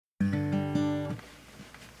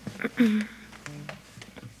I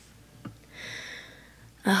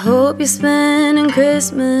hope you're spending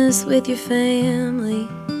Christmas with your family.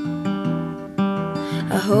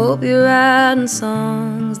 I hope you're writing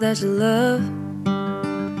songs that you love.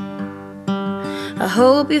 I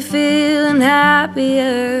hope you're feeling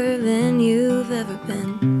happier than you've ever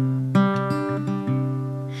been.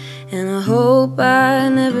 And I hope I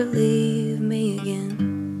never leave me again.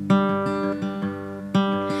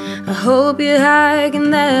 I hope you're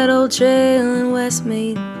hiking that old trail in West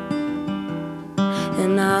Meade.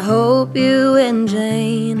 And I hope you and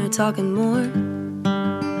Jane are talking more.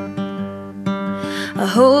 I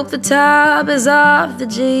hope the top is off the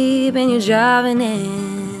Jeep and you're driving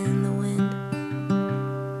in the wind.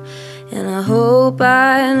 And I hope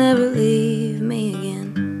I never leave me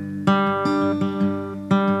again.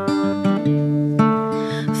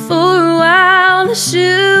 For a while the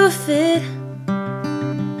shoe fit,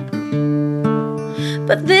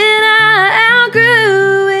 but then I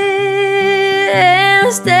outgrew it,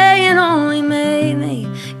 and staying only made me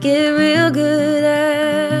get real good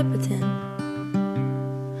at pretend.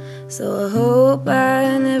 So I hope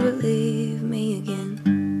I never leave me again.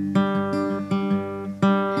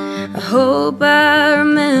 I hope I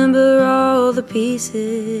remember all the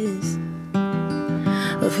pieces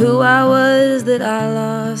of who I was that I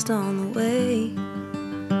lost on the way.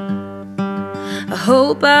 I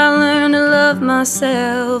hope I learned to love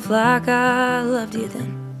myself like I loved you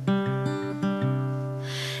then.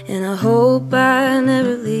 And I hope I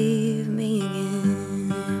never leave me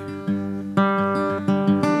again.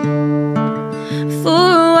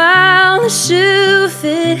 For a while the shoe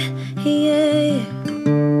fit, yeah,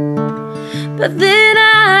 but then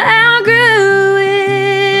I outgrew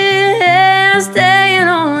it, and staying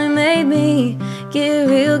only made me get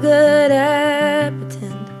real good at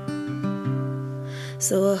pretend.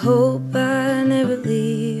 So I hope I never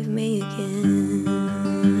leave me again.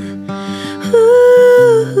 Ooh,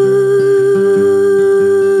 ooh,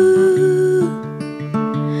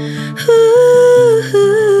 ooh,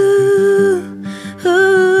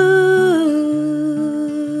 ooh.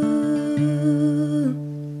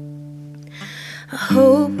 I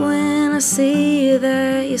hope when I see you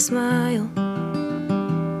that you smile.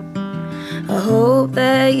 I hope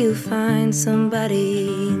that you find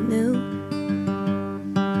somebody new.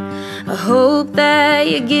 I hope that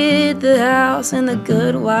you get the house and the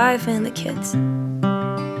good wife and the kids.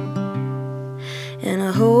 And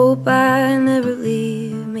I hope I never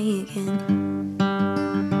leave me again.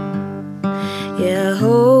 Yeah, I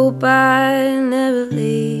hope I never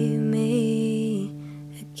leave